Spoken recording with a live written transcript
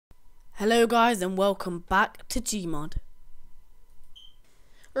Hello guys and welcome back to Gmod.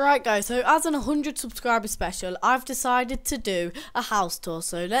 Right guys, so as an 100 subscriber special, I've decided to do a house tour,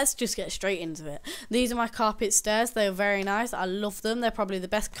 so let's just get straight into it. These are my carpet stairs. They are very nice. I love them. They're probably the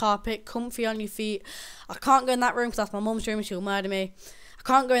best carpet, comfy on your feet. I can't go in that room because that's my mum's room, she'll murder me. I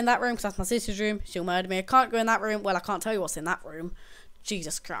can't go in that room because that's my sister's room, she'll murder me. I can't go in that room, well, I can't tell you what's in that room.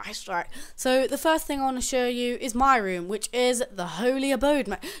 Jesus Christ, right. So the first thing I want to show you is my room, which is the holy abode,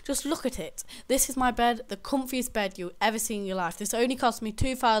 mate. Just look at it. This is my bed, the comfiest bed you'll ever see in your life. This only cost me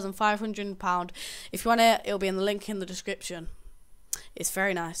 £2,500. If you want it, it'll be in the link in the description. It's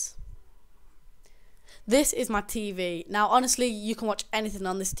very nice. This is my TV. Now, honestly, you can watch anything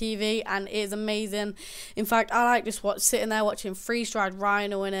on this TV, and it is amazing. In fact, I like just sitting there watching Freeze-Dried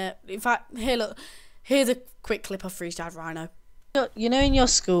Rhino in it. In fact, here, look. Here's a quick clip of Freeze-Dried Rhino. You know, in your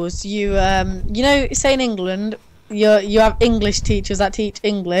schools, you know, say in England, you have English teachers that teach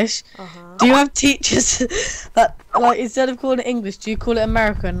English. Do you have teachers that, like, instead of calling it English, do you call it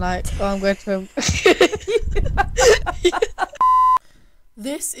American? Like, oh, I'm going to.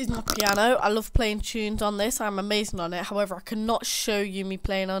 This is my piano. I love playing tunes on this. I'm amazing on it. However, I cannot show you me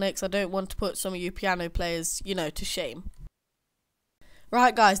playing on it because I don't want to put some of you piano players, you know, to shame.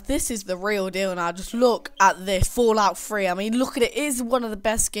 Right guys, this is the real deal now. Just look at this, Fallout 3. I mean, look at it. It is one of the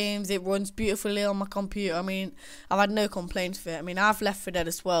best games. It runs beautifully on my computer. I mean, I've had no complaints with it. I mean, I've Left 4 Dead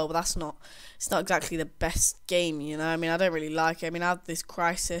as well, but it's not exactly the best game, you know. I mean, I don't really like it. I mean, I have this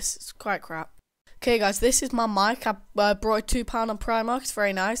Crisis. It's quite crap. Okay guys, this is my mic. I brought it £2 on Primark. It's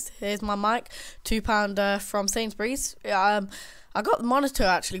very nice. Here's my mic, £2 from Sainsbury's. I got the monitor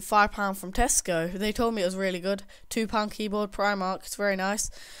actually £5 from Tesco. They told me it was really good. £2 keyboard, Primark. It's very nice.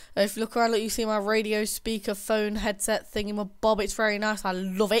 If you look around, look, you see my radio, speaker, phone, headset thingy, my bob. It's very nice. I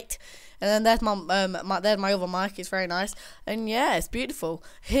love it. And then there's there's my other mic. It's very nice. And yeah, it's beautiful.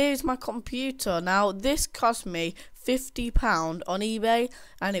 Here's my computer. Now this cost me £50 on eBay,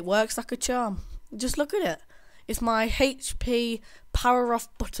 and it works like a charm. Just look at it. It's my HP power off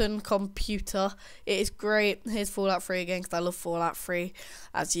button computer. It is great. Here's Fallout 3 again because I love Fallout 3,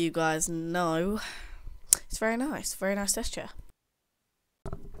 as you guys know. It's very nice. Very nice desk chair.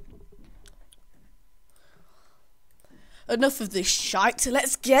 Enough of this shite.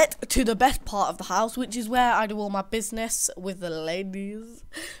 Let's get to the best part of the house, which is where I do all my business with the ladies.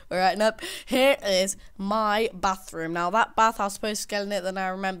 Alright, now here is my bathroom. Now that bath, I was supposed to get in it, then I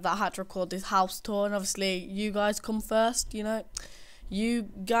remembered that I had to record this house tour, and obviously you guys come first, you know. You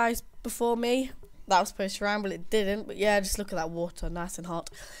guys before me. That was supposed to rhyme, but it didn't. But yeah, just look at that water, nice and hot.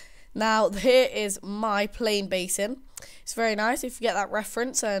 Now, here is my plain basin. It's very nice if you get that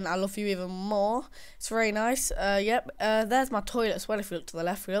reference, and I love you even more. It's very nice. There's my toilet as well if you look to the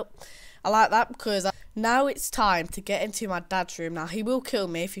left. I like that because now it's time to get into my dad's room. Now, he will kill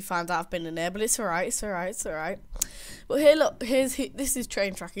me if he finds out I've been in there, but it's alright, it's alright, it's alright. But here, look, this is his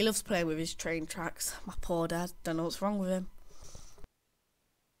train track. He loves playing with his train tracks. My poor dad, don't know what's wrong with him.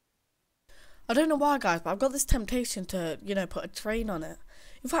 I don't know why, guys, but I've got this temptation to, you know, put a train on it.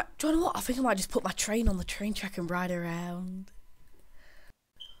 In fact, do you know what? I think I might just put my train on the train track and ride around.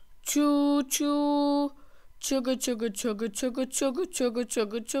 Choo choo, chugga chugga chugga chugga chugga chugga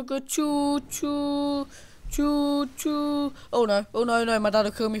chugga chugga choo choo, choo choo. Oh no, my dad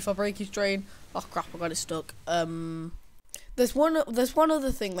will kill me if I break his train. Oh crap, I got it stuck. There's one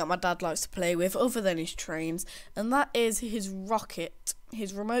other thing that my dad likes to play with other than his trains, and that is his rocket.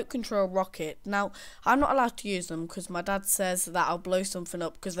 His remote control rocket. Now, I'm not allowed to use them because my dad says that I'll blow something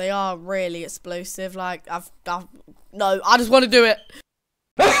up because they are really explosive. Like, no, I just want to do it.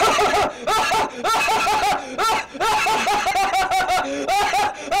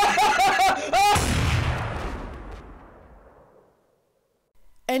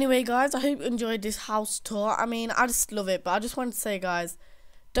 Anyway, guys, I hope you enjoyed this house tour. I mean, I just love it, but I just wanted to say, guys,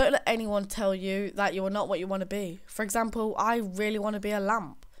 don't let anyone tell you that you are not what you want to be. For example, I really want to be a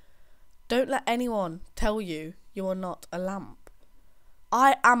lamp. Don't let anyone tell you you are not a lamp.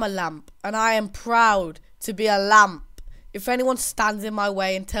 I am a lamp, and I am proud to be a lamp. If anyone stands in my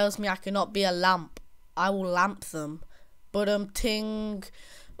way and tells me I cannot be a lamp, I will lamp them. But ting.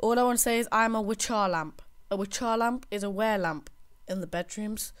 All I want to say is I'm a witchar lamp. A witchar lamp is a wear lamp in the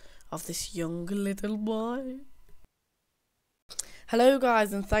bedrooms of this young little boy. Hello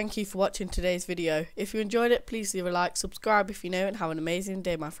guys, and thank you for watching today's video. If you enjoyed it, please leave a like, subscribe if you know, and have an amazing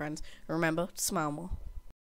day, my friends. And remember to smile more.